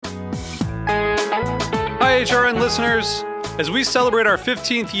HRN listeners. As we celebrate our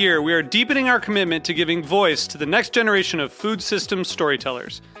 15th year, we are deepening our commitment to giving voice to the next generation of food systems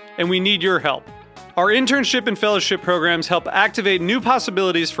storytellers, and we need your help. Our internship and fellowship programs help activate new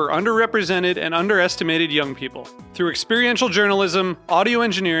possibilities for underrepresented and underestimated young people through experiential journalism, audio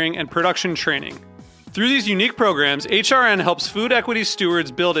engineering, and production training. Through these unique programs, HRN helps food equity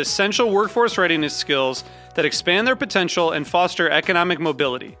stewards build essential workforce readiness skills that expand their potential and foster economic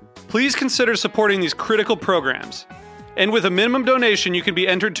mobility. Please consider supporting these critical programs. And with a minimum donation, you can be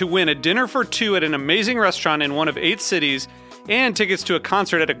entered to win a dinner for two at an amazing restaurant in one of 8 cities and tickets to a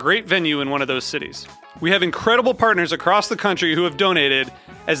concert at a great venue in one of those cities. We have incredible partners across the country who have donated,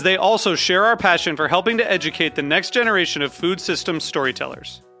 as they also share our passion for helping to educate the next generation of food systems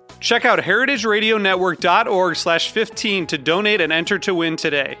storytellers. Check out heritageradionetwork.org/15 to donate and enter to win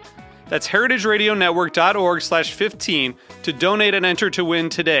today. That's heritageradionetwork.org/15 to donate and enter to win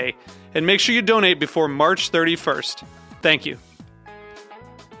today. And make sure you donate before March 31st. Thank you.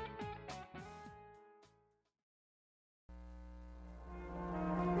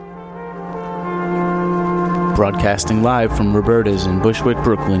 Broadcasting live from Roberta's in Bushwick,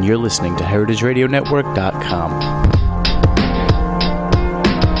 Brooklyn, you're listening to heritageradionetwork.com.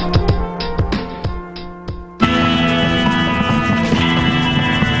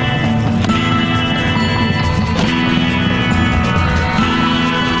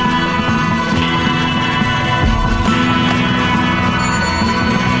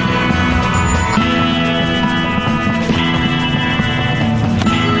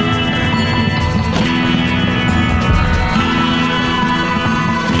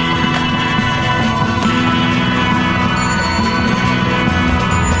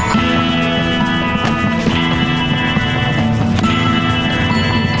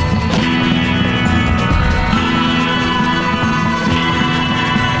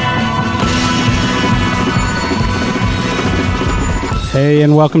 Hey,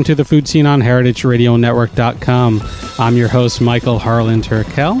 and welcome to the Food Scene on heritageradionetwork.com. I'm your host, Michael Harlan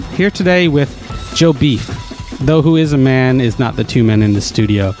Turkel, here today with Joe Beef, though who is a man is not the two men in the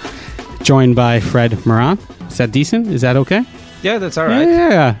studio, joined by Fred Morin. Is that decent? Is that okay? Yeah, that's all right.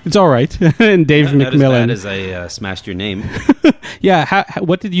 Yeah, it's all right. And Dave McMillan. Not as bad as I smashed your name. Yeah,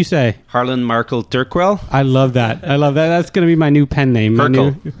 what did you say? Harlan Markle Turkwell. I love that. That's going to be my new pen name.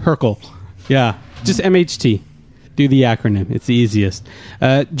 Herkel. Yeah, just MHT. Do the acronym. It's the easiest.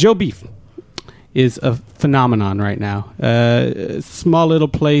 Joe Beef is a phenomenon right now. Small little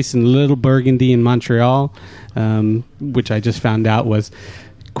place in Little Burgundy in Montreal, which I just found out was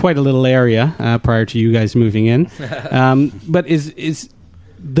quite a little area prior to you guys moving in, but is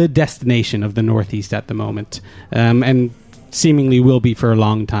the destination of the Northeast at the moment, and seemingly will be for a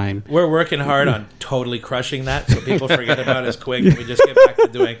long time. We're working hard on totally crushing that, so people forget about us quick and we just get back to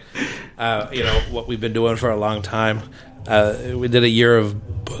doing what we've been doing for a long time. We did a year of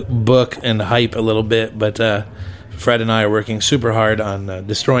book and hype a little bit, but Fred and I are working super hard on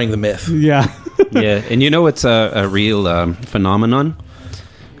destroying the myth. Yeah. Yeah, and you know it's a real phenomenon?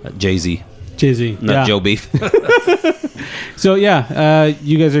 Jay-Z. Not Joe Beef. So yeah,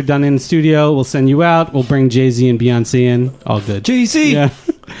 you guys are done in studio. We'll send you out. We'll bring Jay-Z and Beyonce in. All good. Jay-Z! Yeah.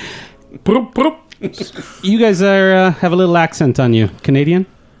 You guys have a little accent on you. Canadian?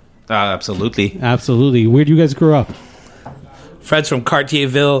 Absolutely. Absolutely. Where do you guys grow up? Fred's from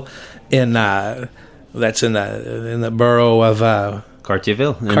Cartierville that's in the borough of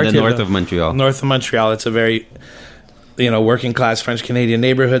Cartierville, in the north of Montreal. North of Montreal. It's a very working class French Canadian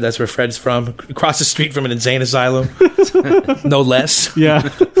neighborhood. That's where Fred's from. Across the street from an insane asylum, no less. Yeah.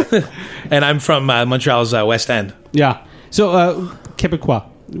 And I'm from Montreal's West End. Yeah. So Quebecois,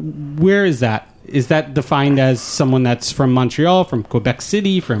 where is that? Is that defined as someone that's from Montreal, from Quebec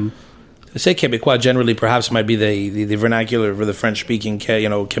City, from? I say Quebecois generally perhaps might be the vernacular for the French-speaking,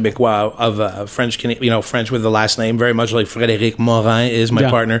 Quebecois of French, French with the last name, very much like Frederic Morin is my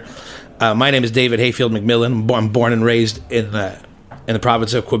partner. My name is David Hayfield McMillan. I'm born and raised in the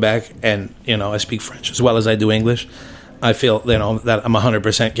province of Quebec, and I speak French as well as I do English. I feel that I'm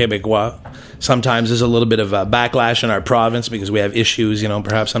 100% Quebecois. Sometimes there's a little bit of a backlash in our province because we have issues,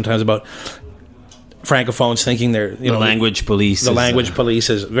 perhaps sometimes about Francophones thinking they're the language police. The language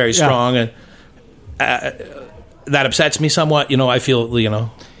police is very strong, and that upsets me somewhat. I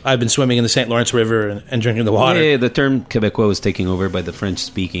feel I've been swimming in the St. Lawrence River and drinking the water. Yeah, the term Quebecois was taking over by the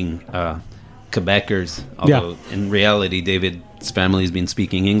French-speaking Quebecers. Although in reality, David's family's been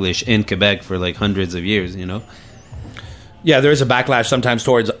speaking English in Quebec for like hundreds of years. Yeah, there is a backlash sometimes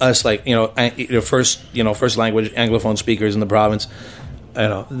towards us, like first language Anglophone speakers in the province.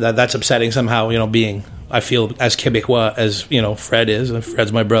 That's upsetting somehow. Being I feel as Quebecois as Fred is, and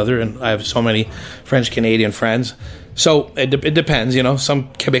Fred's my brother, and I have so many French Canadian friends. So it depends.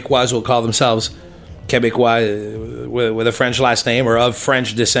 Some Quebecois will call themselves Quebecois with a French last name or of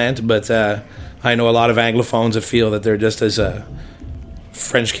French descent, but I know a lot of Anglophones that feel that they're just as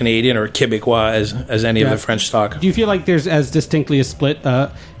French Canadian or Quebecois as any of the French stock. Do you feel like there's as distinctly a split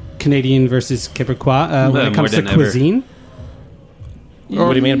Canadian versus Quebecois when it comes to cuisine?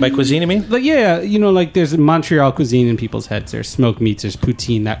 What do you mean by cuisine? You mean? Like like there's Montreal cuisine in people's heads. There's smoked meats, there's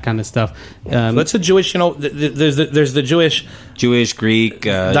poutine, that kind of stuff. That's a Jewish. There's the Jewish Greek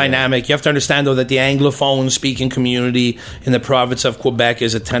dynamic. You have to understand though that the Anglophone speaking community in the province of Quebec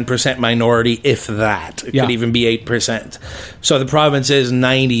is a 10% minority, if that. It could even be 8%. So the province is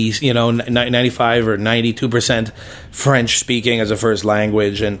 95 or 92% French speaking as a first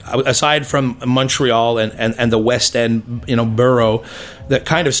language, and aside from Montreal and the West End, borough that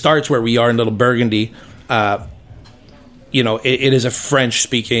kind of starts where we are in Little Burgundy, it is a French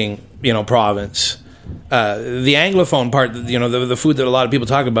speaking province. The Anglophone part, the food that a lot of people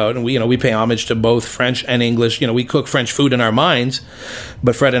talk about, and we pay homage to both French and English. We cook French food in our minds,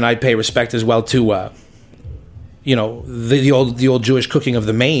 but Fred and I pay respect as well to the old Jewish cooking of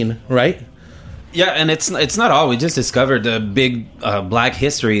the Maine, right? Yeah, and it's not all. We just discovered a big black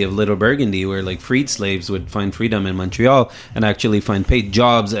history of Little Burgundy, where like freed slaves would find freedom in Montreal and actually find paid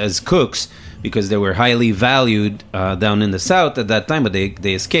jobs as cooks because they were highly valued down in the South at that time. But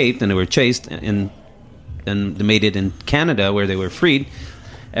they escaped and they were chased and they made it in Canada where they were freed.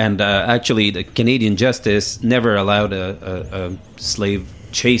 And actually, the Canadian justice never allowed a slave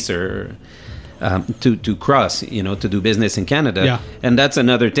chaser to cross, to do business in Canada. Yeah. And that's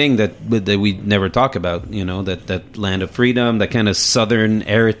another thing that we never talk about, that land of freedom, that kind of southern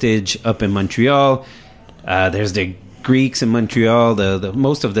heritage up in Montreal. There's the Greeks in Montreal. The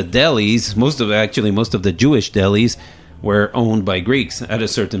most of the delis, most of the Jewish delis were owned by Greeks at a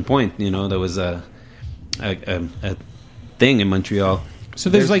certain point. There was a thing in Montreal.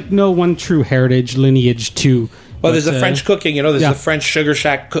 So there's like no one true heritage lineage to. Well, there's the French cooking, there's the French sugar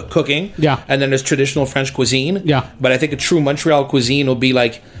shack cooking. Yeah. And then there's traditional French cuisine. Yeah. But I think a true Montreal cuisine will be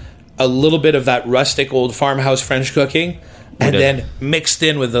like a little bit of that rustic old farmhouse French cooking, and then mixed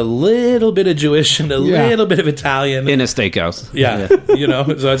in with a little bit of Jewish and a little bit of Italian. In a steakhouse. Yeah.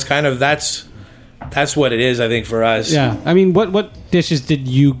 So it's kind of, that's what it is, I think, for us. Yeah. I mean, what dishes did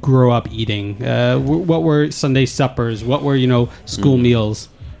you grow up eating? What were Sunday suppers? What were, school meals?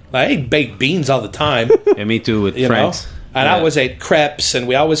 I ate baked beans all the time. Yeah, me too, with friends. And I always ate crepes, and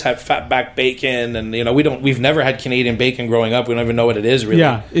we always had fatback bacon, and we've never had Canadian bacon growing up. We don't even know what it is, really.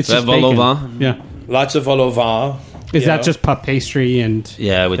 Yeah, it's just vol au bacon. vent. Yeah. Lots of vol au vent. Is that just puff pastry and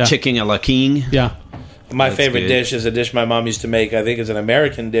with chicken a la king? Yeah. My favorite dish is a dish my mom used to make. I think it's an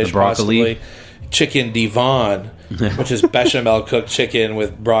American dish, the broccoli. possibly. Chicken divan, which is bechamel cooked chicken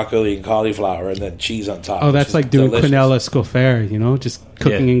with broccoli and cauliflower and then cheese on top. Oh, that's like doing delicious. quinoa escoffier, just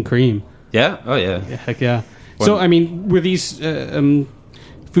cooking in cream. Yeah? Oh, yeah. Heck yeah. So, I mean, were these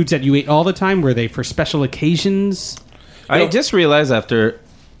foods that you ate all the time? Were they for special occasions? I just realized after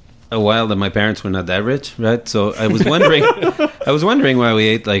a while that my parents were not that rich, right? So I was wondering why we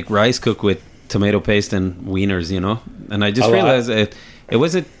ate like rice cooked with tomato paste and wieners, And I just realized it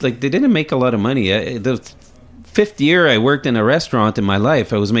wasn't like they didn't make a lot of money. The 5th year I worked in a restaurant in my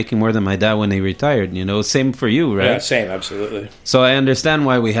life, I was making more than my dad when he retired. Same for you, right? Yeah, same, absolutely. So I understand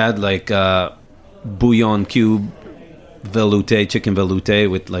why we had like bouillon cube velouté, chicken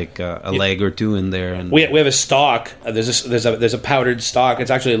velouté with like a leg or two in there. And we have a stock. There's a powdered stock.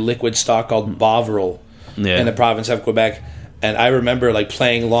 It's actually a liquid stock called Bovril in the province of Quebec. And I remember like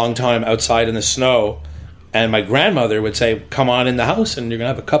playing long time outside in the snow. And my grandmother would say, "Come on in the house, and you're gonna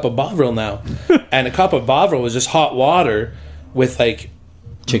have a cup of Bovril now." And a cup of Bovril was just hot water with like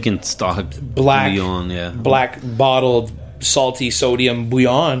chicken stock black bouillon, black bottled salty sodium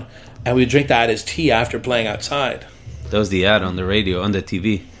bouillon, and we'd drink that as tea after playing outside. That was the ad on the radio, on the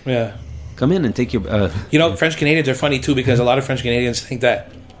TV. Yeah, come in and take your. French Canadians are funny too because a lot of French Canadians think that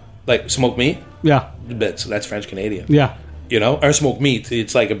like smoked meat. Yeah, so that's French Canadian. Yeah. Or smoked meat,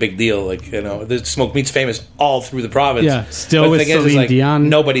 it's like a big deal. Like, the smoked meat's famous all through the province. Yeah, still with Celine Dion.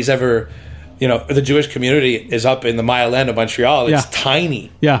 Nobody's ever, the Jewish community is up in the Mile End of Montreal. It's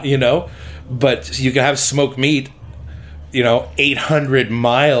tiny. Yeah. But you can have smoked meat, 800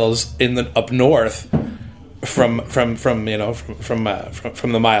 miles up north from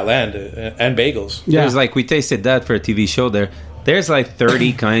the Mile End and bagels. Yeah. It was like we tasted that for a TV show there. There's like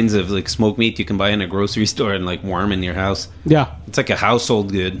 30 kinds of like smoked meat you can buy in a grocery store and like warm in your house. Yeah. It's like a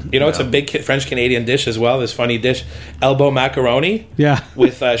household good. You know, it's a big French-Canadian dish as well, this funny dish. Elbow macaroni Yeah.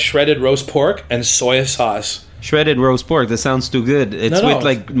 with shredded roast pork and soy sauce. Shredded roast pork. That sounds too good. It's No. with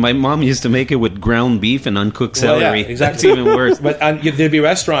like my mom used to make it with ground beef and uncooked Well, yeah, celery. exactly. That's even worse. But there'd be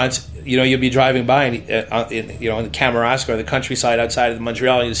restaurants, you know, you'd be driving by and, in the Kamouraska or the countryside outside of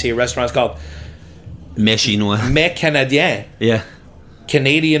Montreal, and you'd see a restaurant called Mets chinois. Mets Canadiens. Yeah.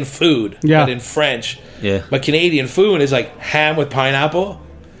 Canadian food, Yeah. but in French. Yeah. But Canadian food is like ham with pineapple,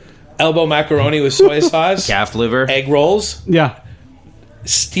 elbow macaroni with soy sauce, Calf liver. egg rolls, Yeah.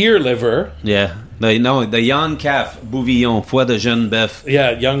 steer liver, Yeah. The young calf, bouvillon, foie de jeune bœuf,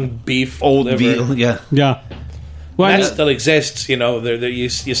 young beef, old liver. veal, yeah. Yeah. Well, I That mean, still exists, you know. You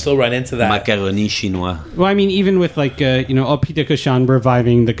still run into that. Macaroni chinois. even with like Au Pied de Cochon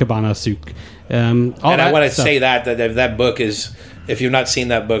reviving the cabana souk. All And I that want to stuff. say that book is, if you've not seen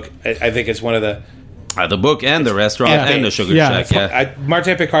that book, I think it's one of the. The book and the restaurant Yeah. and the sugar Yeah. shack, yeah.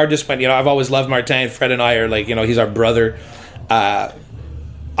 Martin Picard just went. You know, I've always loved Martin. Fred and I are like, you know, he's our brother.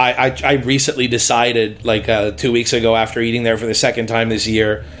 I recently decided, like 2 weeks ago, after eating there for the second time this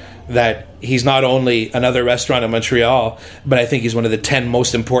year, that he's not only another restaurant in Montreal, but I think he's one of the 10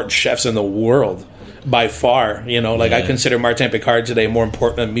 most important chefs in the world by far. You know, like I consider Martin Picard today more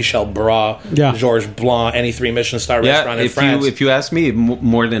important than Michel Bras, Yeah. Georges Blanc, any 3 Michelin star restaurant in if France. you ask me,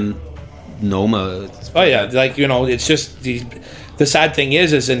 more than Noma. Oh yeah, like, you know, it's just the sad thing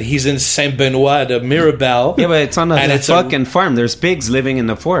is, and he's in Saint Benoit de Mirabel. Yeah, but it's on and a it's fucking farm. There's pigs living in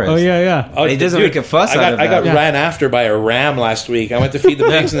the forest. Oh yeah. Oh, He doesn't dude, make a fuss I got, out of I got that. ran after by a ram last week. I went to feed the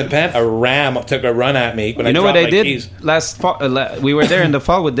pigs in the pen. A ram took a run at me when You know what dropped I my did keys. last fall? We were there in the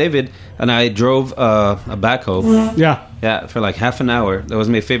fall with David, and I drove a backhoe. Yeah. Yeah, for like half an hour. That was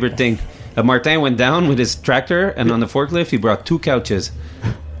my favorite thing. Martin went down with his tractor, and on the forklift, he brought 2 couches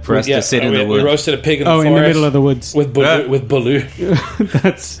for us to sit in the we woods. roasted a pig in the Oh, forest. in the middle of the woods. with Baloo, with Baloo.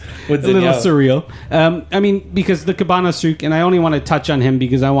 That's With a little Danielle. surreal. I mean, because the Cabana Souk, and I only want to touch on him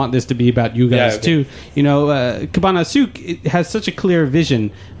because I want this to be about you guys Yeah, okay. too. You know, Cabana Souk, it has such a clear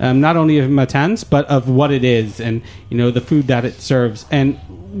vision, not only of Matans, but of what it is and, you know, the food that it serves. And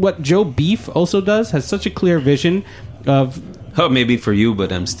what Joe Beef also does has such a clear vision of... Oh, maybe for you, but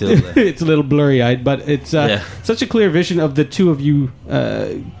I'm still... it's a little blurry-eyed, but it's such a clear vision of the two of you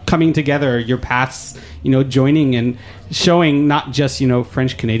coming together, your paths, you know, joining and showing not just, you know,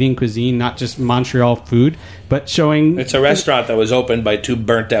 French-Canadian cuisine, not just Montreal food, but showing... It's a restaurant that was opened by 2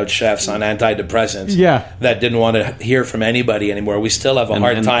 burnt-out chefs on antidepressants. Yeah. That didn't want to hear from anybody anymore. We still have a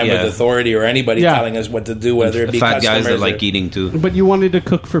hard and- time yeah. with authority or anybody Yeah. telling us what to do, whether it be fat guys customers that or- like eating too. But you wanted to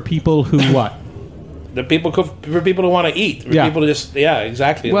cook for people who what? The people for people who want to eat. For Yeah. people to just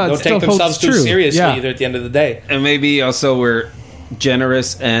exactly. Well, it Don't still take themselves holds too true. seriously Yeah. either at the end of the day. And maybe also we're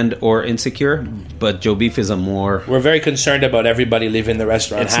generous and or insecure, but Joe Beef is a more... We're very concerned about everybody leaving the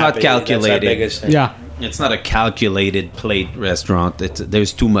restaurant It's not happy. That's our calculated. biggest thing. Yeah. It's not a calculated plate restaurant.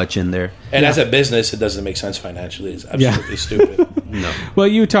 There's too much in there. And as a business, it doesn't make sense financially. It's absolutely stupid. No. Well,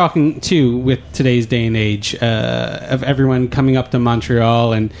 you were talking, too, with today's day and age, of everyone coming up to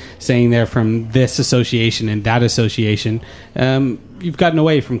Montreal and saying they're from this association and that association. You've gotten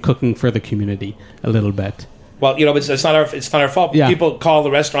away from cooking for the community a little bit. Well, you know, it's not our fault. Yeah. People call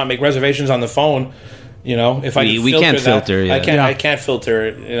the restaurant, make reservations on the phone. You know, if We can't filter, yeah. I can't filter.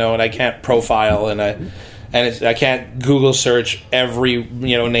 You know, and I can't profile, and I can't Google search every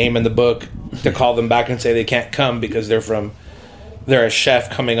name in the book to call them back and say they can't come because they're a chef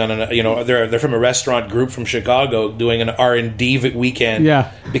coming on they're from a restaurant group from Chicago doing an R&D weekend.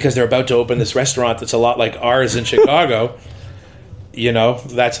 Yeah. Because they're about to open this restaurant that's a lot like ours in Chicago. You know,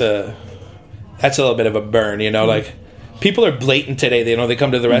 that's a little bit of a burn. You know, like. People are blatant today. They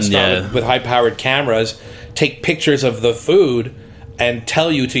come to the restaurant with high-powered cameras, take pictures of the food, and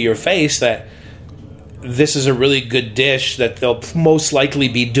tell you to your face that this is a really good dish, that they'll most likely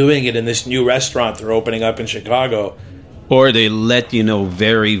be doing it in this new restaurant they're opening up in Chicago. Or they let you know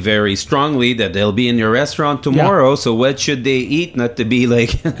very, very strongly that they'll be in your restaurant tomorrow. So what should they eat? Not to be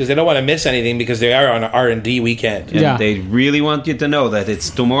like... Because they don't want to miss anything because they are on an R&D weekend. Yeah. They really want you to know that it's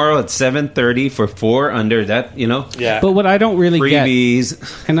tomorrow at 7:30 for 4 under that, Yeah. But what I don't really freebies.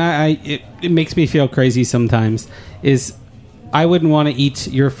 get, and it makes me feel crazy sometimes, is I wouldn't want to eat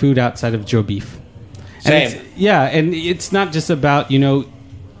your food outside of Joe Beef. And Same. and it's not just about,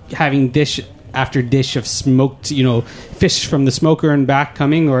 having dish after dish of smoked, fish from the smoker and back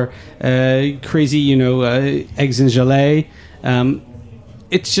coming, or crazy, eggs and gelée.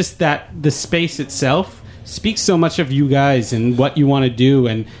 It's just that the space itself speaks so much of you guys and what you want to do.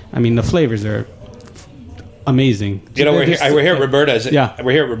 And, I mean, the flavors are amazing. You know, we're here at Roberta's. Yeah.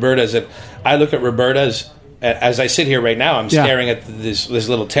 We're here at Roberta's, and I look at Roberta's as I sit here right now. I'm staring at this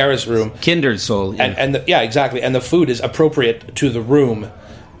little terrace room. Kindred soul. Yeah. And exactly. And the food is appropriate to the room,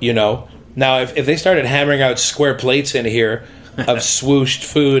 you know. Now, if they started hammering out square plates in here of swooshed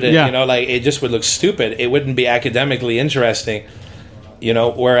food, and, you know, like, it just would look stupid. It wouldn't be academically interesting. You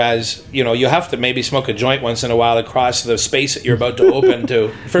know, whereas, you know, you have to maybe smoke a joint once in a while across the space that you're about to open to.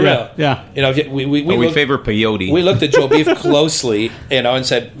 For real. Yeah. You know, we favor peyote. We looked at Joe Beef closely, you know, and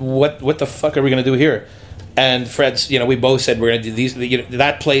said, what the fuck are we going to do here? And Fred's, you know, we both said we're going to do these. You know,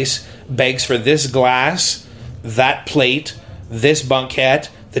 that place begs for this glass, that plate, this banquette.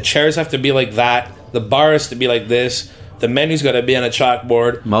 The chairs have to be like that. The bar has to be like this. The menu's got to be on a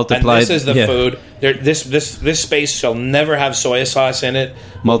chalkboard. Multiplied. And this is the food. This space shall never have soy sauce in it.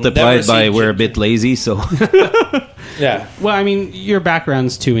 Multiplied by we're a bit lazy, so. Yeah. Well, I mean, your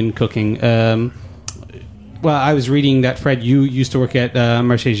background's too in cooking. Well, I was reading that, Fred, you used to work at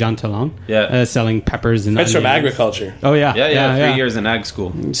Marché Jean Talon, selling peppers and Fred's from onions. agriculture. Oh, yeah. Yeah, 3 years in ag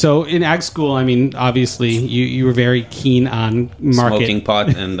school. So in ag school, I mean, obviously, you were very keen on market. Smoking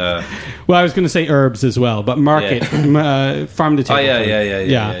pot and... Well, I was going to say herbs as well, but market, farm to table. Oh,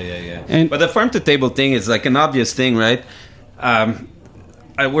 yeah. And, but the farm to table thing is like an obvious thing, right?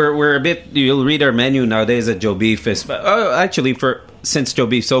 We're a bit... You'll read our menu nowadays at Joe Beef. Actually, since Joe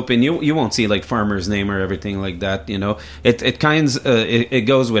Beef's open, you won't see like farmer's name or everything like that. You know, it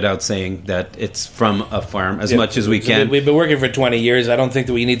goes without saying that it's from a farm as much as we can. We've been working for 20 years. I don't think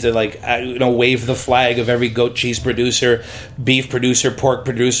that we need to wave the flag of every goat cheese producer, beef producer, pork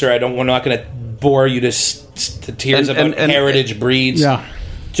producer. We're not going to bore you to tears about heritage breeds. Yeah.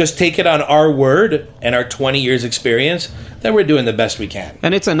 Just take it on our word and our 20 years experience that we're doing the best we can.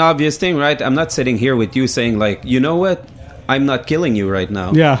 And it's an obvious thing, right? I'm not sitting here with you saying like, you know what? I'm not killing you right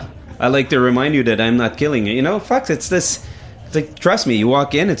now. Yeah. I like to remind you that I'm not killing you. You know, fuck, it's like, trust me, you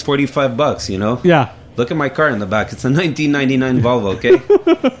walk in, it's $45, you know? Yeah. Look at my car in the back. It's a 1999 Volvo,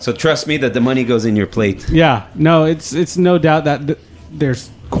 okay? So trust me that the money goes in your plate. Yeah. No, it's no doubt that there's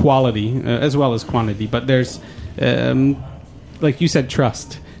quality as well as quantity, but there's, like you said,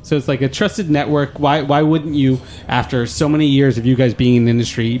 trust. So it's like a trusted network. Why wouldn't you, after so many years of you guys being in the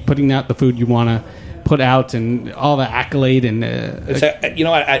industry, putting out the food you want to put out and all the accolade and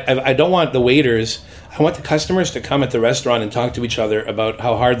I don't want the waiters. I want the customers to come at the restaurant and talk to each other about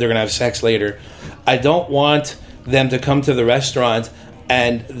how hard they're going to have sex later. I don't want them to come to the restaurant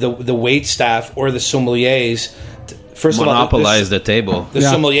and the wait staff or the sommeliers monopolize the table. The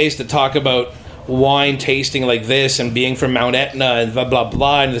sommeliers to talk about wine tasting like this and being from Mount Etna and blah blah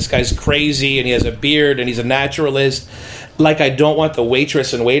blah, and this guy's crazy and he has a beard and he's a naturalist. Like, I don't want the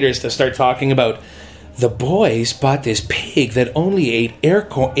waitress and waiters to start talking about, the boys bought this pig that only ate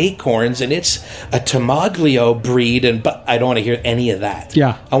acorns, and it's a Tamaglio breed, but I don't want to hear any of that.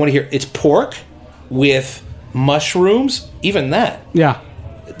 Yeah. I want to hear it's pork with mushrooms, even that. Yeah.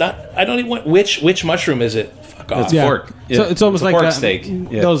 I don't even want, which mushroom is it? Fuck off. It's pork. Yeah. So it's almost like pork steak.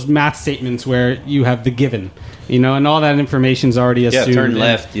 Yeah. Those math statements where you have the given, you know, and all that information's already assumed. Yeah, turn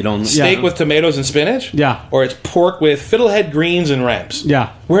left. You don't... Steak with tomatoes and spinach? Yeah. Or it's pork with fiddlehead greens and ramps?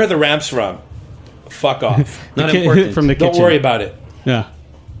 Yeah. Where are the ramps from? Fuck off. Not important. From the kitchen. Don't worry about it. Yeah.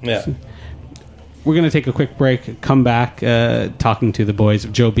 Yeah. We're going to take a quick break, come back talking to the boys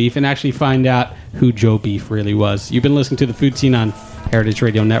of Joe Beef, and actually find out who Joe Beef really was. You've been listening to The Food Scene on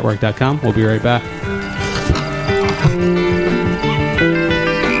heritageradionetwork.com. We'll be right back.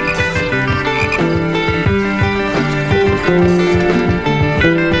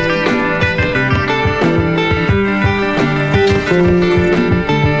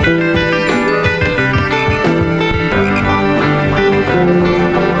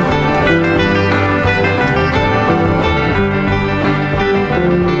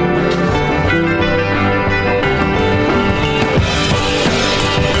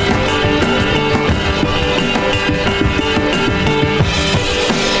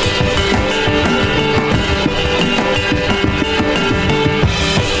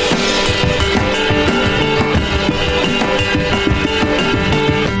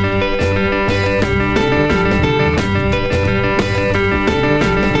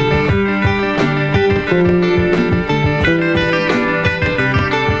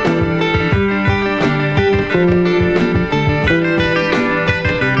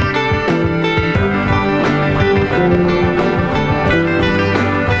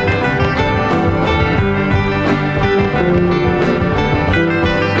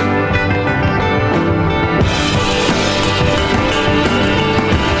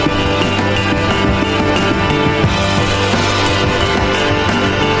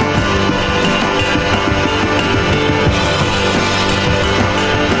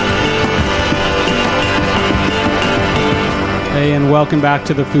 Hey, and welcome back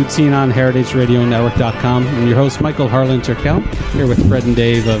to the Food Scene on HeritageRadioNetwork.com. I'm your host, Michael Harlan Turkel, here with Fred and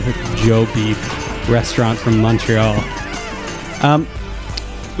Dave of Joe Beef Restaurant from Montreal.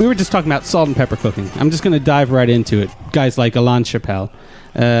 We were just talking about salt and pepper cooking. I'm just going to dive right into it. Guys like Alain Chappelle,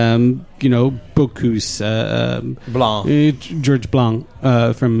 Bocuse, Blanc. George Blanc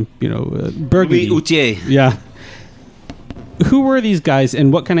from, Burgundy. Louis Outier. Yeah. Who were these guys,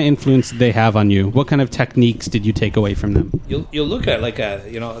 and what kind of influence did they have on you? What kind of techniques did you take away from them? You'll look at like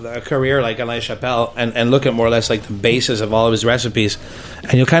a career like Alain Chappelle and look at more or less like the basis of all of his recipes,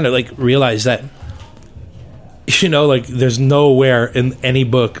 and you'll kind of like realize that like there's nowhere in any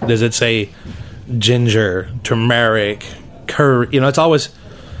book does it say ginger, turmeric, curry. It's always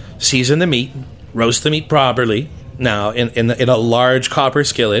season the meat, roast the meat properly. Now in a large copper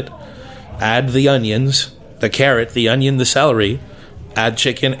skillet, add the onions, the carrot, the onion, the celery, add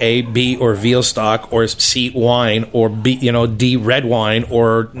chicken A, B, or veal stock, or C, wine, or B, D, red wine,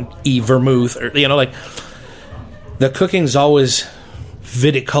 or E, vermouth, or like the cooking's always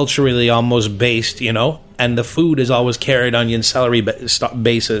viticulturally almost based, and the food is always carrot, onion, celery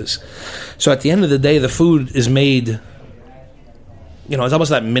bases. So at the end of the day, the food is made, it's almost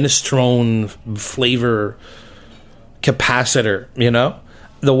that minestrone flavor capacitor,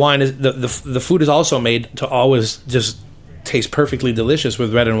 The wine is the food is also made to always just taste perfectly delicious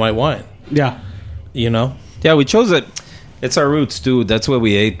with red and white wine. Yeah. Yeah, we chose it. It's our roots too. That's what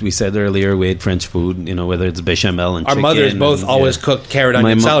we ate. We said earlier we ate French food. Whether it's bechamel and our chicken. mothers both always cooked carrot,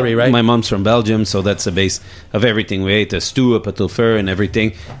 onion, celery, right? My mom's from Belgium, so that's the base of everything we ate. A stew, a pâteau and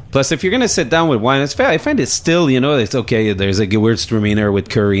everything. Plus, if you're gonna sit down with wine, it's fair. I find it still, it's okay. There's a Gewürztraminer with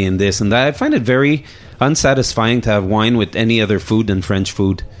curry and this and that. I find it very unsatisfying to have wine with any other food than French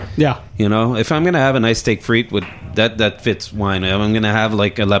food. Yeah. If I'm gonna have a nice steak frite with that fits wine. I'm gonna have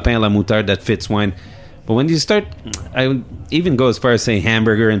like a lapin à la moutarde that fits wine. But when you start, I would even go as far as saying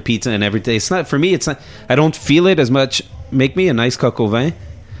hamburger and pizza and everything. It's not for me. It's not. I don't feel it as much. Make me a nice coq au vin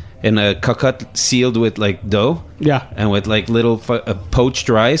and a cocotte sealed with like dough. Yeah. And with like little poached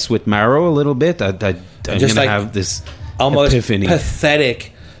rice with marrow a little bit. I'm just gonna have this almost epiphany.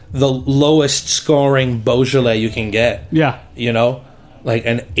 Pathetic. The lowest scoring Beaujolais you can get. Yeah. Like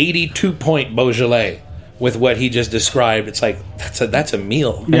an 82-point Beaujolais with what he just described. It's like, that's a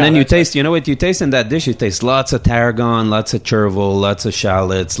meal. And then you taste, what you taste in that dish? You taste lots of tarragon, lots of chervil, lots of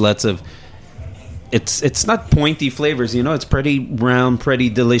shallots, lots of... It's not pointy flavors, it's pretty round, pretty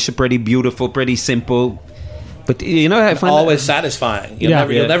delicious, pretty beautiful, pretty simple. But I find always satisfying. You'll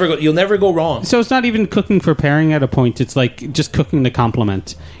never go wrong. So it's not even cooking for pairing at a point. It's like just cooking to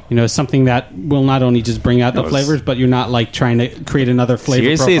complement. Something that will not only just bring out the flavors, but you're not like trying to create another flavor.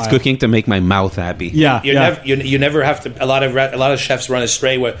 Seriously, profile. It's cooking to make my mouth happy. Yeah, you never have to. A lot of chefs run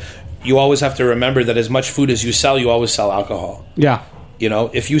astray. Where you always have to remember that as much food as you sell, you always sell alcohol. Yeah.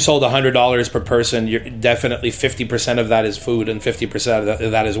 If you sold $100 per person, you're definitely 50% of that is food and 50%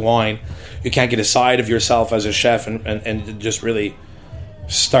 of that is wine. You can't get a side of yourself as a chef and just really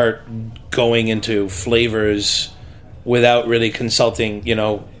start going into flavors without really consulting,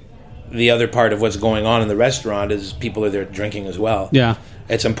 the other part of what's going on in the restaurant is people are there drinking as well. Yeah.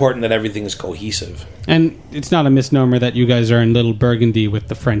 It's important that everything is cohesive. And it's not a misnomer that you guys are in Little Burgundy with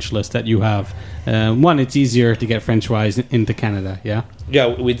the French list that you have. One, it's easier to get French wines into Canada, yeah?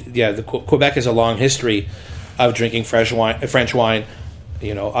 Yeah, Quebec has a long history of drinking French wine.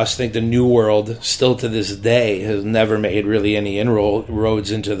 Us think the New World, still to this day, has never made really any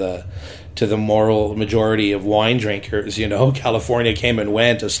inroads into the moral majority of wine drinkers. California came and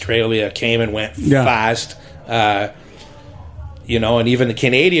went, Australia came and went fast. And even the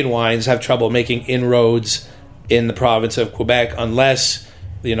Canadian wines have trouble making inroads in the province of Quebec unless,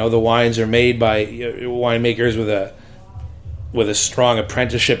 the wines are made by winemakers with a strong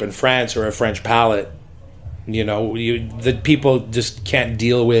apprenticeship in France or a French palate. The people just can't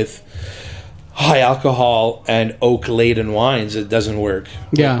deal with high alcohol and oak-laden wines. It doesn't work.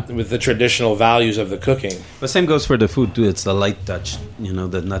 Yeah. With the traditional values of the cooking. The same goes for the food too. It's the light touch,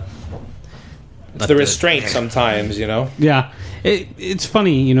 It's the restraint sometimes, Yeah. It's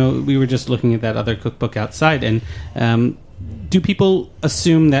funny, we were just looking at that other cookbook outside, and do people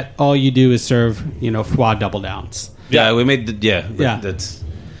assume that all you do is serve, foie double downs? Yeah, we made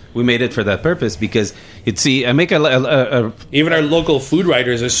we made it for that purpose because I make a even our local food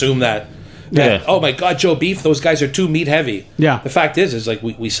writers assume that oh my God, Joe Beef, those guys are too meat heavy. Yeah. The fact is like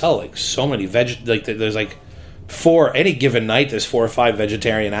we sell like so many there's like any given night there's 4 or 5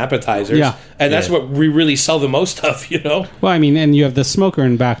 vegetarian appetizers. Yeah. And that's what we really sell the most of, Well, I mean, and you have the smoker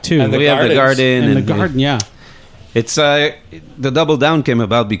in back too. And we have the garden and the garden, yeah. It's the double down came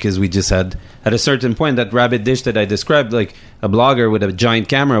about because we just had at a certain point that rabbit dish that I described, like a blogger with a giant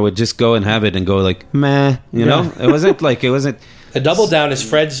camera would just go and have it and go like meh, you know. It wasn't. A double down is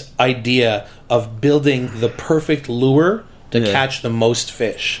Fred's idea of building the perfect lure to catch the most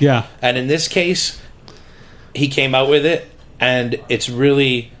fish. Yeah, and in this case, he came out with it, and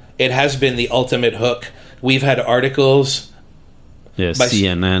it has been the ultimate hook. We've had articles. Yeah,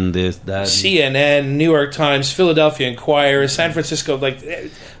 CNN, this, that. CNN, New York Times, Philadelphia Inquirer, San Francisco.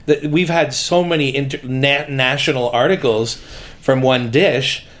 We've had so many national articles from one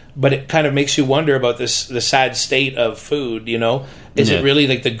dish, but it kind of makes you wonder about the sad state of food, you know? Is it really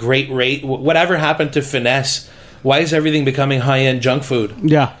like the great rate? Whatever happened to finesse? Why is everything becoming high-end junk food?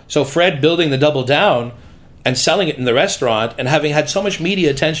 Yeah. So Fred building the Double Down and selling it in the restaurant and having had so much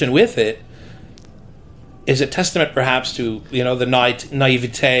media attention with it is a testament, perhaps, to the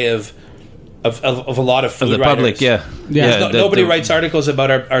naivete of a lot of food the writers. Public. Nobody writes articles about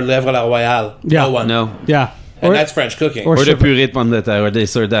our lèvres à la royale. Yeah. No one. No. Yeah. And that's French cooking. Or the purée de pomme de terre, or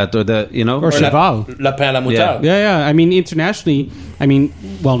this or that, or the or cheval, la pain à la moutarde. Yeah. I mean, internationally,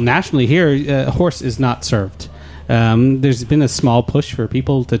 nationally here, horse is not served. There's been a small push for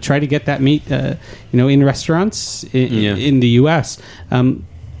people to try to get that meat, in restaurants in the U.S.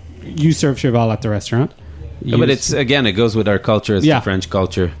 You serve cheval at the restaurant. But it goes with our culture. It's the French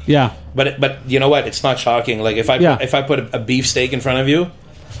culture. Yeah. But you know what? It's not shocking. Like if I put a beef steak in front of you,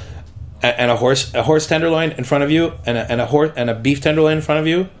 and a horse tenderloin in front of you, and a beef tenderloin in front of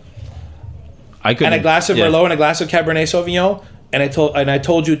you, and a glass of Merlot and a glass of Cabernet Sauvignon, and I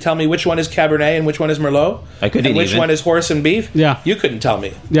told you, tell me which one is Cabernet and which one is Merlot, and which one is horse and beef. Yeah. You couldn't tell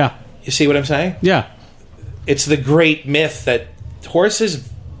me. Yeah. You see what I'm saying? Yeah. It's the great myth that horses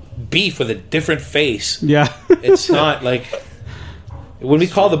beef with a different face. Yeah. It's not like when we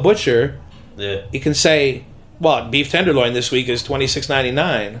call the butcher, you can say, well, beef tenderloin this week is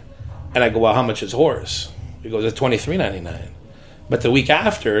 $26.99, and I go, well, how much is horse? He goes, it's $23.99. But the week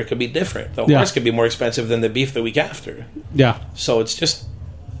after it could be different. The horse could be more expensive than the beef the week after. Yeah. So it's just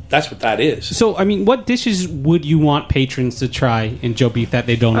that's what that is. So I mean, what dishes would you want patrons to try in Joe Beef that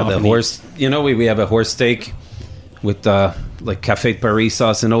they don't often the horse eat? We have a horse steak with like Café de Paris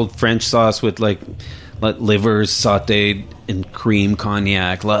sauce, an old French sauce with like livers sautéed in cream,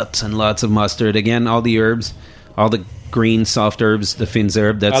 cognac, lots and lots of mustard. Again, all the herbs, all the green soft herbs, the fins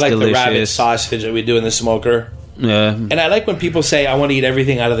herb. That's delicious. I like the rabbit sausage that we do in the smoker. Yeah. And I like when people say, I want to eat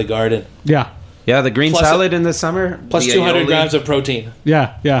everything out of the garden. Yeah. Yeah, the green salad in the summer. Plus 200 grams of protein.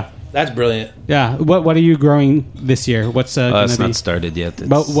 Yeah. That's brilliant. Yeah. What are you growing this year? What's it's not started yet.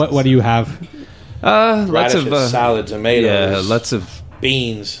 But what do you have? Lots of salad, tomatoes. Yeah, lots of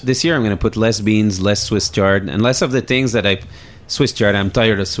beans. This year I'm going to put less beans, less Swiss chard, and less of the things that Swiss chard. I'm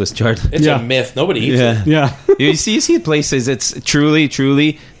tired of Swiss chard. It's a myth. Nobody eats it. Yeah. you see places. It's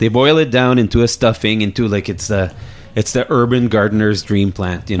truly. They boil it down into a stuffing, into like it's the urban gardener's dream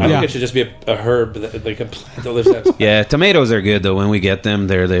plant. I think it should just be a herb, like a plant that lives outside. Yeah, tomatoes are good though. When we get them,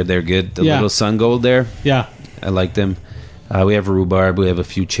 they're good. The little sun gold there. Yeah, I like them. We have rhubarb. We have a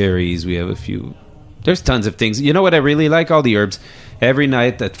few cherries. We have a few. There's tons of things. You know what I really like? All the herbs. Every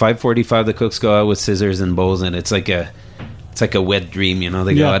night at 5:45, the cooks go out with scissors and bowls, and it's like a wet dream.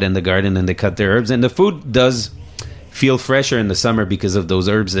 They go out in the garden and they cut their herbs, and the food does feel fresher in the summer because of those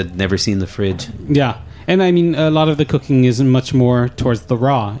herbs that never see in the fridge. Yeah. And I mean, a lot of the cooking is much more towards the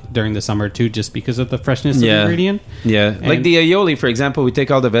raw during the summer too, just because of the freshness of the ingredient. Yeah, like the aioli, for example, we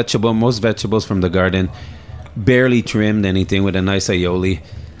take all the most vegetables from the garden, barely trimmed anything with a nice aioli.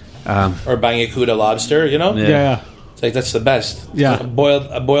 Or banyacuda lobster, Yeah. It's like that's the best. Yeah, a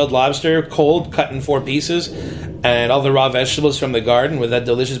boiled lobster, cold, cut in 4 pieces, and all the raw vegetables from the garden with that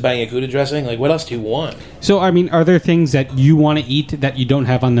delicious banyacuda dressing. Like, what else do you want? So, I mean, are there things that you want to eat that you don't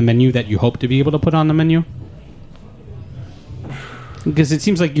have on the menu that you hope to be able to put on the menu? Because it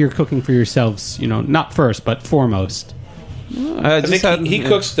seems like you're cooking for yourselves, not first, but foremost. I think he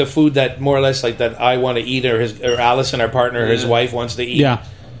cooks the food that more or less like that I want to eat, or Allison, our partner, his wife wants to eat. Yeah.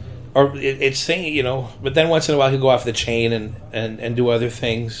 Or it's saying, but then once in a while he'll go off the chain and do other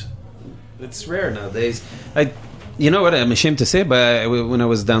things. It's rare nowadays. You know what I'm ashamed to say, but when I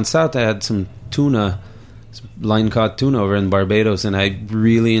was down south, I had some tuna, line caught tuna over in Barbados, and I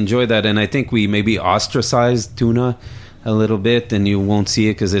really enjoyed that. And I think we maybe ostracized tuna a little bit, and you won't see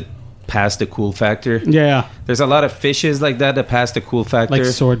it because it passed the cool factor. Yeah. There's a lot of fishes like that pass the cool factor. Like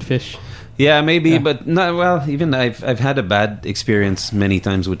swordfish. Yeah, maybe, but not well. Even I've had a bad experience many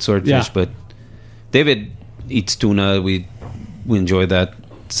times with swordfish, but David eats tuna. We enjoy that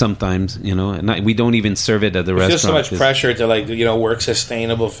sometimes, and we don't even serve it at the restaurant. There's so much pressure to work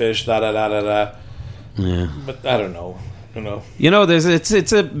sustainable fish. Yeah. But I don't know.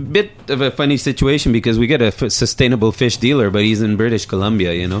 It's a bit of a funny situation because we get a sustainable fish dealer, but he's in British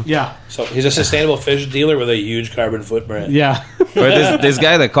Columbia, Yeah. So he's a sustainable fish dealer with a huge carbon footprint. Yeah. Or this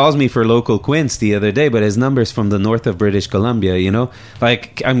guy that calls me for local quince the other day, but his number's from the north of British Columbia,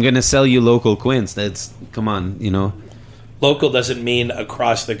 Like, I'm going to sell you local quince. Come on. Local doesn't mean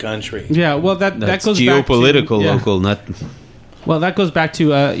across the country. Yeah, well, that goes geopolitical back to, local, not... Well, that goes back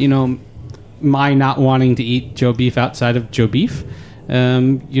to, my not wanting to eat Joe Beef outside of Joe Beef.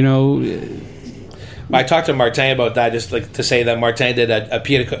 I talked to Martin about that, just like to say that Martin did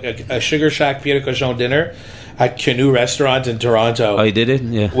a Sugar Shack Pierre de Cochon dinner at Canoe Restaurant in Toronto. Oh, he did it?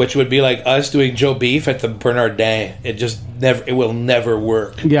 Yeah. Which would be like us doing Joe Beef at the Bernardin. It will never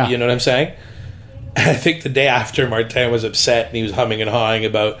work. Yeah. You know what I'm saying? And I think the day after, Martin was upset and he was humming and hawing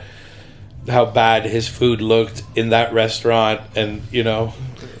about how bad his food looked in that restaurant, and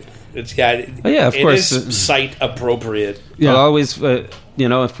it's of course, it is site appropriate. Yeah. I'll always,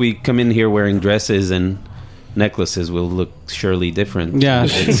 if we come in here wearing dresses and necklaces, we'll look surely different. Yeah.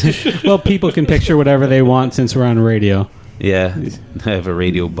 Well, people can picture whatever they want since we're on radio. Yeah, I have a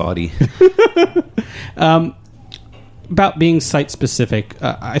radio body. About being site specific,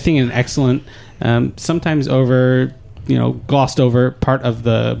 I think an excellent, sometimes glossed over part of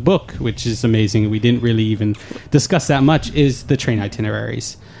the book, which is amazing. We didn't really even discuss that much, is the train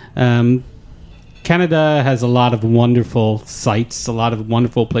itineraries. Canada has a lot of wonderful sites, a lot of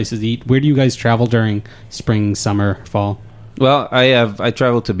wonderful places to eat. Where do you guys travel during spring, summer, fall? Well, I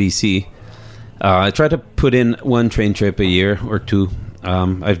travel to BC. I try to put in one train trip a year or two.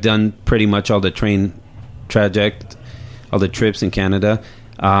 I've done pretty much all the train all the trips in Canada.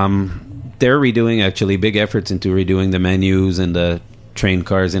 They're redoing, actually, big efforts into redoing the menus and the train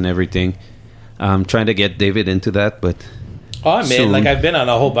cars and everything. I'm trying to get David into that, but... Oh, man, soon. like I've been on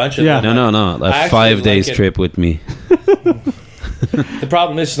a whole bunch of them. No. A 5 days trip with me. The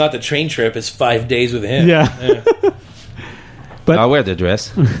problem is it's not the train trip, it's 5 days with him. Yeah. But I'll wear the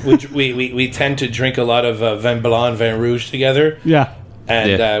dress. we tend to drink a lot of vin blanc, vin rouge together. Yeah.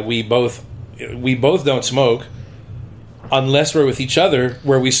 And we both don't smoke unless we're with each other,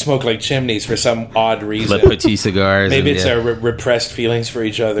 where we smoke like chimneys for some odd reason. Like petit cigars. Maybe it's our repressed feelings for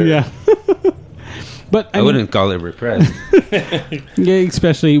each other. Yeah. But I wouldn't call it repressed. Yeah,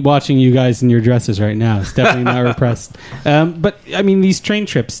 especially watching you guys in your dresses right now. It's definitely not repressed. But, I mean, these train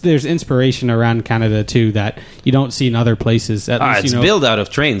trips, there's inspiration around Canada, too, that you don't see in other places. At least, it's built out of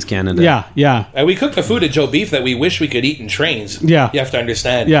trains, Canada. Yeah. And we cook the food at Joe Beef that we wish we could eat in trains. Yeah. You have to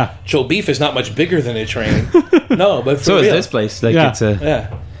understand. Yeah. Joe Beef is not much bigger than a train. No, but for so real. is this place. Like, Yeah. it's a...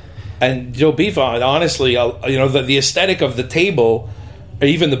 Yeah. And Joe Beef, honestly, the aesthetic of the table, or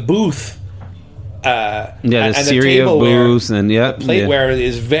even the booth... the Syria booths and the plateware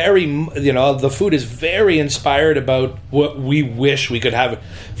is very, the food is very inspired about what we wish we could have.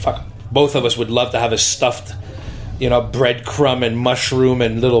 Both of us would love to have a stuffed, breadcrumb and mushroom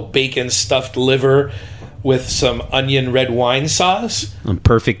and little bacon stuffed liver with some onion red wine sauce. And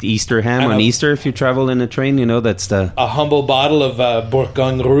perfect Easter ham And on Easter if you travel in a train, that's the... A humble bottle of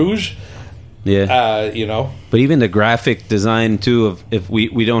Bourgogne Rouge. Yeah. But even the graphic design too of if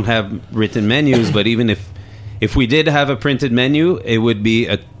we don't have written menus, but even if we did have a printed menu, it would be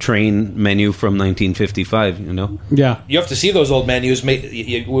a train menu from 1955, Yeah. You have to see those old menus.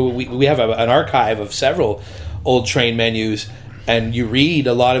 We have an archive of several old train menus, and you read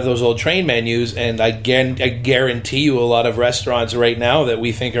a lot of those old train menus, and I guarantee you a lot of restaurants right now that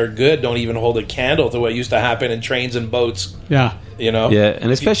we think are good don't even hold a candle to what used to happen in trains and boats. Yeah. Yeah,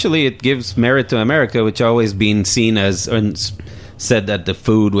 and especially it gives merit to America, which always been seen as and said that the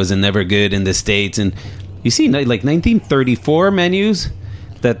food was never good in the States. And you see, like 1934 menus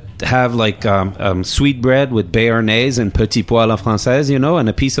that have like sweet bread with béarnaise and petit pois à la française, and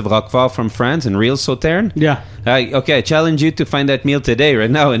a piece of roquefort from France and real sauterne. Yeah. I challenge you to find that meal today,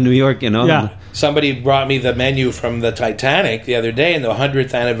 right now in New York. Yeah. Somebody brought me the menu from the Titanic the other day, and the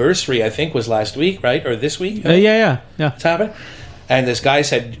 100th anniversary, I think, was last week, right? Or this week? Yeah. It's happened. And this guy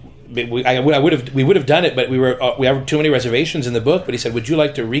said, we would have done it, but we have too many reservations in the book. But he said, would you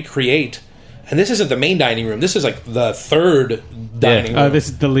like to recreate? And this isn't the main dining room. This is like the third dining room. This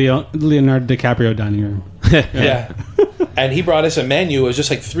is the Leonardo DiCaprio dining room. Yeah. And he brought us a menu. It was just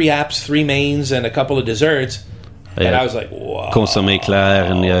like 3 apps, 3 mains, and a couple of desserts. Yeah. And I was like, wow. Consommé clair.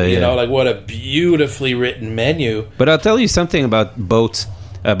 And like what a beautifully written menu. But I'll tell you something about boats,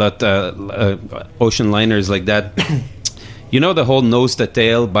 about ocean liners like that. The whole nose to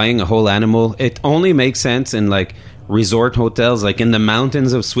tail, buying a whole animal, it only makes sense in like resort hotels, like in the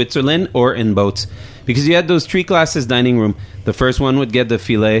mountains of Switzerland, or in boats. Because you had those 3 classes dining room. The first one would get the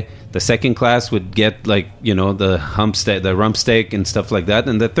filet. The second class would get, like, you know, the rump steak and stuff like that.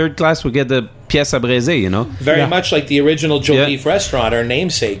 And the third class would get the pièce à braiser, you know? Very much like the original Joe Beef restaurant, our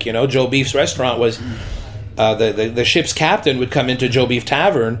namesake, you know? Joe Beef's restaurant was... the ship's captain would come into Joe Beef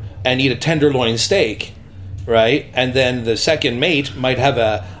Tavern and eat a tenderloin steak, right? And then the second mate might have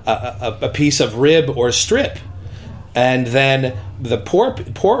a piece of rib or strip. And then the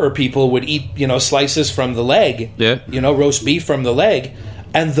poorer people would eat, you know, slices from the leg, you know, roast beef from the leg.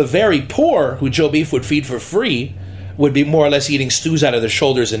 And the very poor, who Joe Beef would feed for free, would be more or less eating stews out of the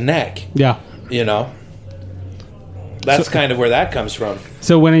shoulders and neck. Yeah. You know? That's kind of where that comes from.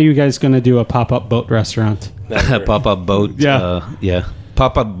 So when are you guys going to do a pop-up boat restaurant? Pop-up boat. Yeah.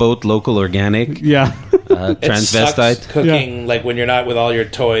 Pop-up boat, local organic. Yeah. Transvestite. It sucks cooking, like when you're not with all your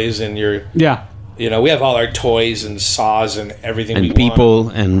toys and your... Yeah. You know, we have all our toys and saws and everything and we people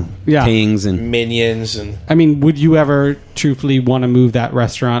want. and things and minions and... I mean, would you ever truthfully want to move that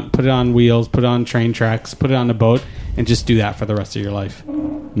restaurant, put it on wheels, put it on train tracks, put it on a boat, and just do that for the rest of your life?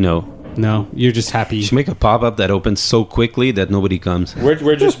 No, you're just happy. You should make a pop-up that opens so quickly that nobody comes.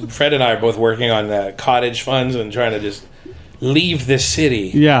 We're just... Fred and I are both working on cottage funds and trying to just leave this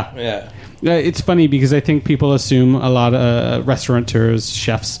city. Yeah. It's funny because I think people assume a lot of restaurateurs,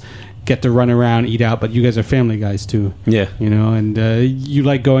 chefs... get to run around, eat out, but you guys are family guys too. Yeah. You know, and you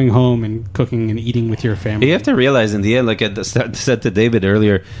like going home and cooking and eating with your family. You have to realize in the end, like I said to David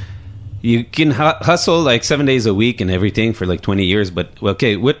earlier, you can hustle like 7 days a week and everything for like 20 years, but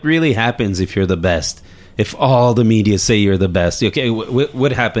okay, what really happens if you're the best? If all the media say you're the best, okay,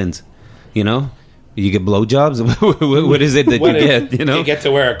 what happens? You know? You get blowjobs? What is it that you get? You know? You get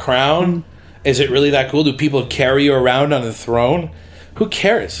to wear a crown? Is it really that cool? Do people carry you around on the throne? Who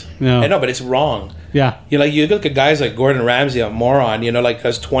cares? No. I know, but it's wrong. Yeah. You know, you look at guys like Gordon Ramsay at Morin, you know, like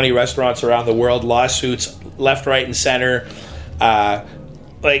has 20 restaurants around the world, lawsuits left, right, and center.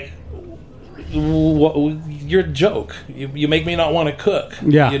 You're a joke. You make me not want to cook.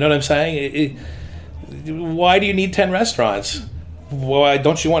 Yeah. You know what I'm saying? Why do you need 10 restaurants? Why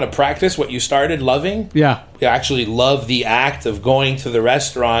don't you want to practice what you started loving? Yeah. You actually love the act of going to the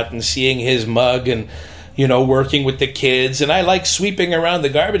restaurant and seeing his mug and, you know, working with the kids. And I like sweeping around the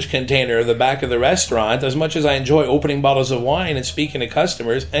garbage container at the back of the restaurant as much as I enjoy opening bottles of wine and speaking to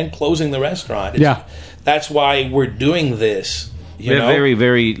customers and closing the restaurant. That's why we're doing this. You know? Very,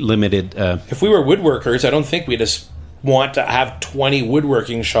 very limited. If we were woodworkers, I don't think we'd just want to have 20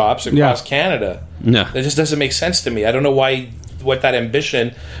 woodworking shops across Canada. No. That just doesn't make sense to me. I don't know what that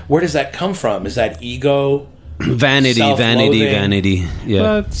ambition, where does that come from? Is that ego? Vanity. Yeah.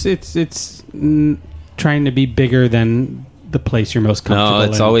 Well, it's trying to be bigger than the place you're most comfortable in.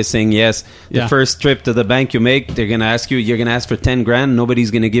 No, it's always saying yes. The first trip to the bank you make, they're going to ask you, you're going to ask for 10 grand.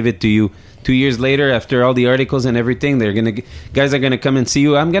 Nobody's going to give it to you. 2 years later, after all the articles and everything, guys are going to come and see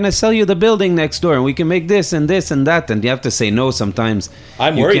you. I'm going to sell you the building next door and we can make this and this and that. And you have to say no sometimes.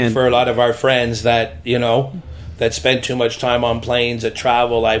 I'm worried for a lot of our friends that, you know, that spend too much time on planes, that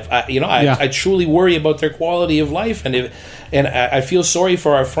travel. I truly worry about their quality of life. And I feel sorry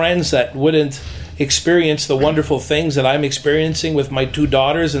for our friends that wouldn't experience the wonderful things that I'm experiencing with my 2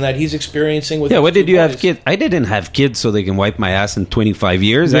 daughters and that he's experiencing with his what did 2 you boys. have kids? I didn't have kids so they can wipe my ass in 25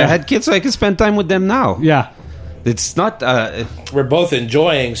 years. Yeah. I had kids so I could spend time with them now. Yeah. It's not... We're both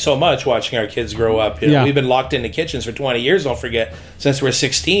enjoying so much watching our kids grow up. You know, we've been locked into kitchens for 20 years, don't forget. Since we're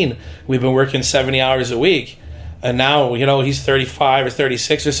 16, we've been working 70 hours a week. And now, you know, he's 35 or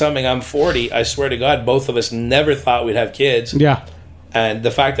 36 or something. I'm 40. I swear to God, both of us never thought we'd have kids. Yeah. And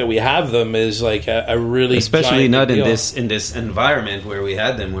the fact that we have them is like a really especially not in deal. this environment where we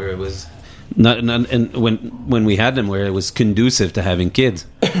had them, where it was not and when we had them, where it was conducive to having kids.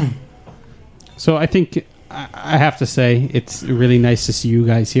 So I think I have to say it's really nice to see you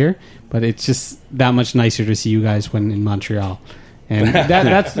guys here, but it's just that much nicer to see you guys when in Montreal. And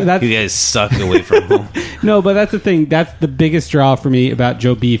that's you guys suck away from home. No, but that's the thing. That's the biggest draw for me about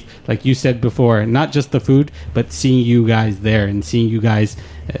Joe Beef. Like you said before, not just the food, but seeing you guys there and seeing you guys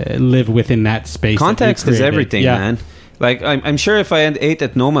live within that space. Context is everything, man. Like I'm sure if I ate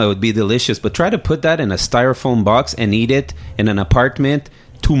at Noma, it would be delicious. But try to put that in a styrofoam box and eat it in an apartment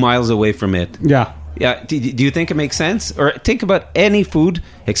 2 miles away from it. Yeah. Yeah, do you think it makes sense? Or think about any food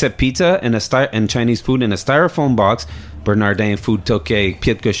except pizza and Chinese food in a styrofoam box. Bernardin, food toke, pied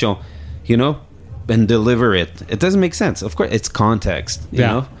de cochon. You know, and deliver it. It doesn't make sense. Of course, it's context. You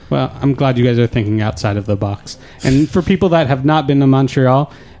know? Well, I'm glad you guys are thinking outside of the box. And for people that have not been to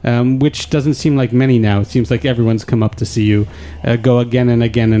Montreal, which doesn't seem like many now, it seems like everyone's come up to see you. Go again and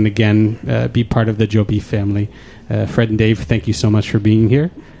again and again. Be part of the Joe Beef family. Fred and Dave, thank you so much for being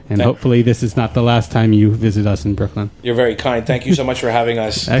here. And hopefully this is not the last time you visit us in Brooklyn. You're very kind. Thank you so much for having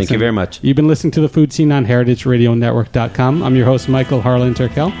us. Thank you very much. You've been listening to The Food Scene on HeritageRadioNetwork.com. I'm your host, Michael Harlan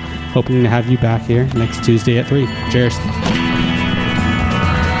Turkel. Hoping to have you back here next Tuesday at 3. Cheers.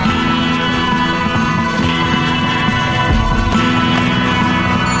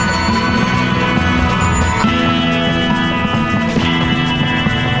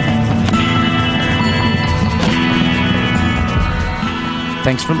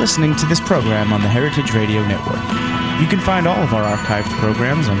 Thanks for listening to this program on the Heritage Radio Network. You can find all of our archived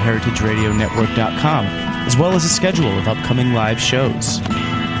programs on heritageradionetwork.com, as well as a schedule of upcoming live shows.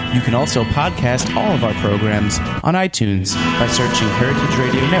 You can also podcast all of our programs on iTunes by searching Heritage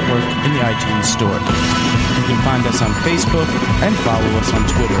Radio Network in the iTunes Store. You can find us on Facebook and follow us on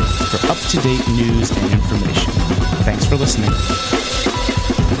Twitter for up-to-date news and information. Thanks for listening.